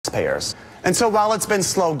taxpayers. And so while it's been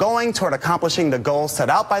slow going toward accomplishing the goals set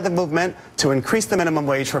out by the movement to increase the minimum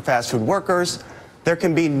wage for fast food workers, there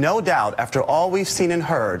can be no doubt after all we've seen and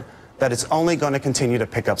heard that it's only going to continue to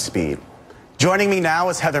pick up speed. Joining me now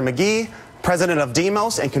is Heather McGhee, president of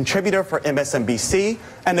Demos and contributor for MSNBC,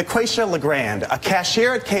 and Inequality LeGrand, a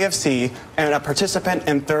cashier at KFC and a participant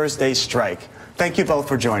in Thursday's strike. Thank you both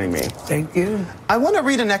for joining me. Thank you. I want to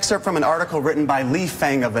read an excerpt from an article written by Lee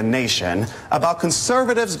Fang of The Nation about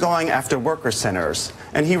conservatives going after worker centers.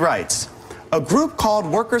 And he writes, a group called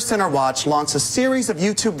Worker Center Watch launched a series of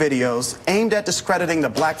YouTube videos aimed at discrediting the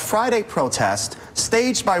Black Friday protest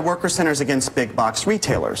staged by worker centers against big box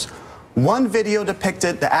retailers. One video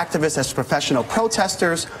depicted the activists as professional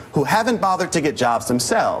protesters who haven't bothered to get jobs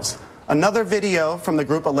themselves. Another video from the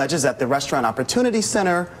group alleges that the Restaurant Opportunity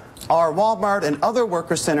Center, our Walmart, and other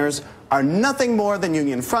worker centers are nothing more than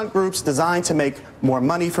union front groups designed to make more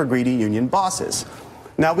money for greedy union bosses.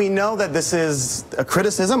 Now, we know that this is a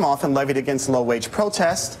criticism often levied against low-wage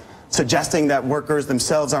protests, suggesting that workers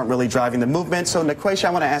themselves aren't really driving the movement. So, Inequality,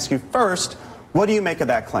 I want to ask you first, what do you make of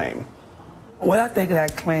that claim? Well, I think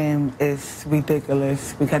that claim is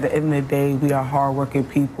ridiculous because at the end of the day, we are hardworking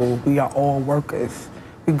people. We are all workers.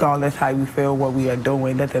 Regardless how we feel what we are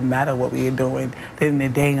doing, doesn't matter what we are doing. At the end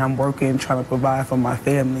of the day, I'm working, trying to provide for my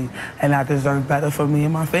family, and I deserve better for me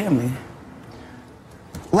and my family.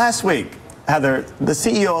 Last week, Heather, the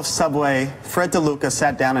CEO of Subway, Fred DeLuca,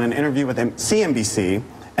 sat down in an interview with CNBC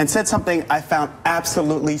and said something I found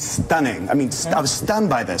absolutely stunning. I mean, I was stunned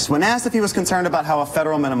by this. When asked if he was concerned about how a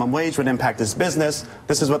federal minimum wage would impact his business,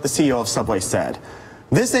 this is what the CEO of Subway said.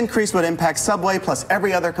 This increase would impact Subway plus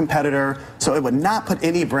every other competitor, so it would not put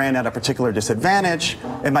any brand at a particular disadvantage.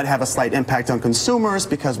 It might have a slight impact on consumers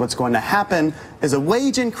because what's going to happen is a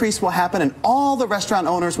wage increase will happen and all the restaurant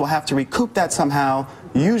owners will have to recoup that somehow,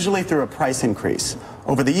 usually through a price increase.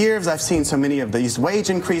 Over the years, I've seen so many of these wage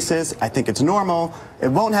increases. I think it's normal. It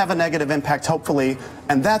won't have a negative impact, hopefully,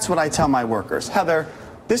 and that's what I tell my workers. Heather,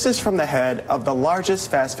 this is from the head of the largest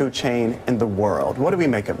fast food chain in the world. What do we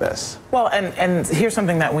make of this? Well, and here's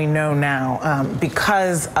something that we know now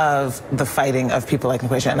because of the fighting of people like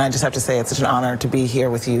Inequality, and I just have to say it's such an honor to be here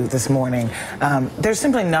with you this morning. There's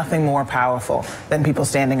simply nothing more powerful than people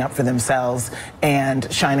standing up for themselves and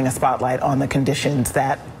shining a spotlight on the conditions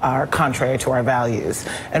that are contrary to our values.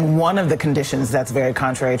 And one of the conditions that's very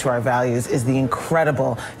contrary to our values is the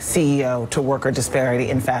incredible CEO to worker disparity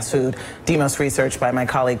in fast food. Demos research by my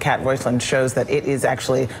colleague Kat Roysland shows that it is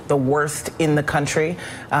actually the worst in the country.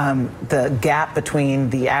 The gap between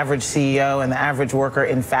the average CEO and the average worker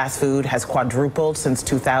in fast food has quadrupled since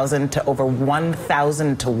 2000 to over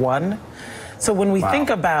 1,000 to 1. So when we think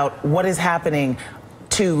about what is happening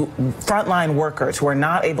to frontline workers who are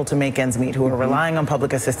not able to make ends meet, who are relying on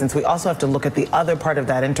public assistance, we also have to look at the other part of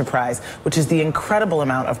that enterprise, which is the incredible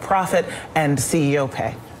amount of profit and CEO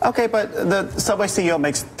pay. Okay, but the Subway CEO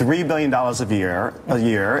makes $3 billion a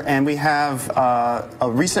year, and we have a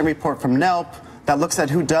recent report from NELP that looks at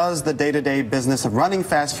who does the day-to-day business of running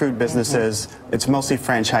fast food businesses. It's mostly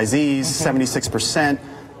franchisees, 76%.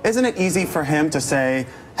 Isn't it easy for him to say,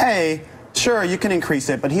 hey, sure, you can increase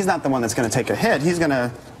it, but he's not the one that's going to take a hit. He's going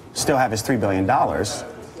to still have his $3 billion.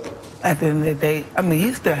 At the end of the day, I mean,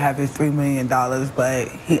 he still has his $3 million, but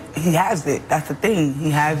he has it. That's the thing. He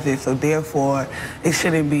has it. So therefore, it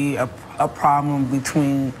shouldn't be a problem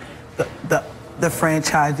between the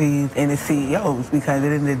franchisees and the CEOs, because at the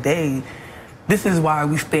end of the day, this is why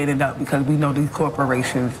we standing up, because we know these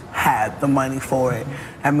corporations have the money for it.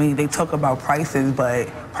 I mean, they talk about prices, but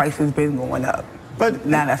prices been going up. But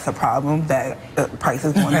now that's a problem, that the price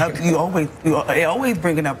is going up. You're always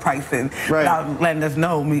bringing up prices without letting us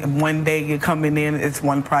know. One day you're coming in, it's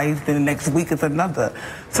one price, then the next week it's another.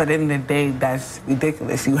 So at the end of the day, that's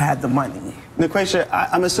ridiculous. You have the money. Inequality,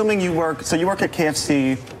 I'm assuming you work at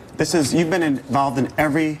KFC. You've been involved in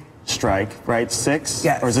every strike, right? 6?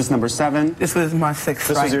 Yes. Or is this number 7? This was my 6th strike.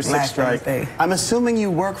 This was your 6th strike. Thursday. I'm assuming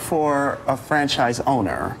you work for a franchise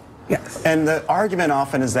owner. Yes. And the argument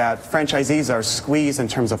often is that franchisees are squeezed in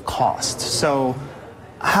terms of cost. So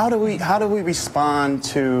how do we respond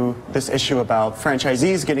to this issue about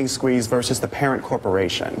franchisees getting squeezed versus the parent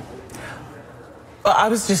corporation? Well, I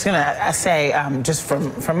was just going to say, just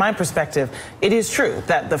from my perspective, it is true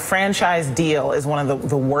that the franchise deal is one of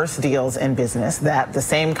the worst deals in business, that the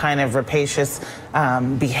same kind of rapacious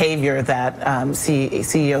behavior that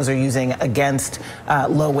CEOs are using against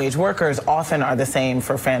low-wage workers often are the same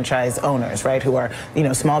for franchise owners, right, who are,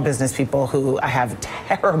 small business people who have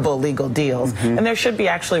terrible legal deals. And there should be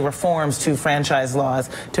actually reforms to franchise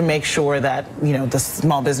laws to make sure that, the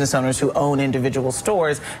small business owners who own individual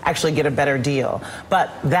stores actually get a better deal.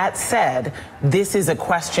 But that said, this is a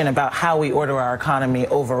question about how we order our economy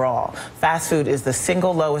overall. Fast food is the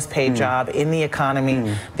single lowest paid job in the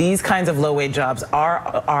economy. These kinds of low-wage jobs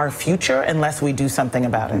are our future unless we do something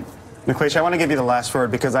about it. Nikweisha, I want to give you the last word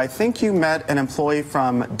because I think you met an employee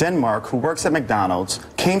from Denmark who works at McDonald's,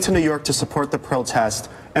 came to New York to support the protest,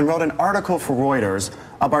 and wrote an article for Reuters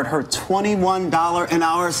about her $21 an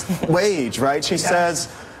hour wage, right? She says,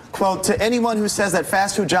 quote, "To anyone who says that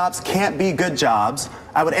fast food jobs can't be good jobs,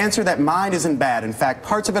 I would answer that mine isn't bad. In fact,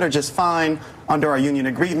 parts of it are just fine. Under our union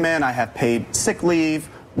agreement, I have paid sick leave.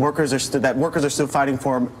 Workers are still fighting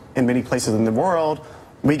for in many places in the world.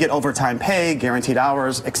 We get overtime pay, guaranteed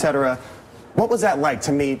hours, etc." What was that like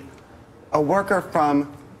to meet a worker from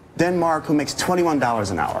Denmark who makes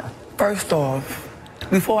 $21 an hour? First off,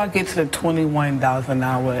 before I get to the $21 an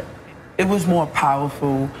hour, it was more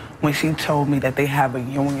powerful when she told me that they have a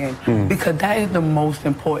union, because that is the most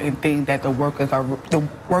important thing that the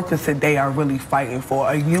workers today are really fighting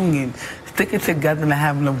for, a union, sticking together and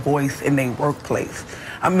having a voice in their workplace.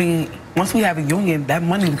 I mean, once we have a union, that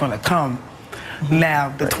money is going to come. Now,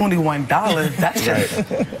 the $21, that's just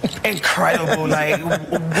incredible. Like,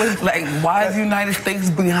 why is the United States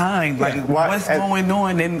behind? Like, what's going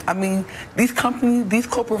on? And I mean, these companies, these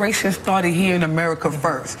corporations started here in America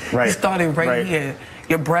first. They started right here.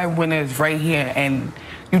 Your breadwinner is right here, and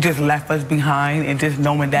you just left us behind. And just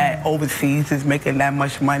knowing that overseas is making that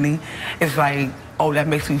much money, it's like, oh, that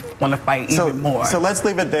makes me want to fight even more. So let's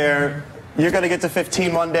leave it there. You're going to get to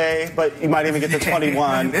 15 one day, but you might even get to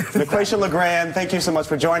 21. Nikweisha LeGrand, thank you so much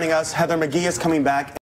for joining us. Heather McGhee is coming back.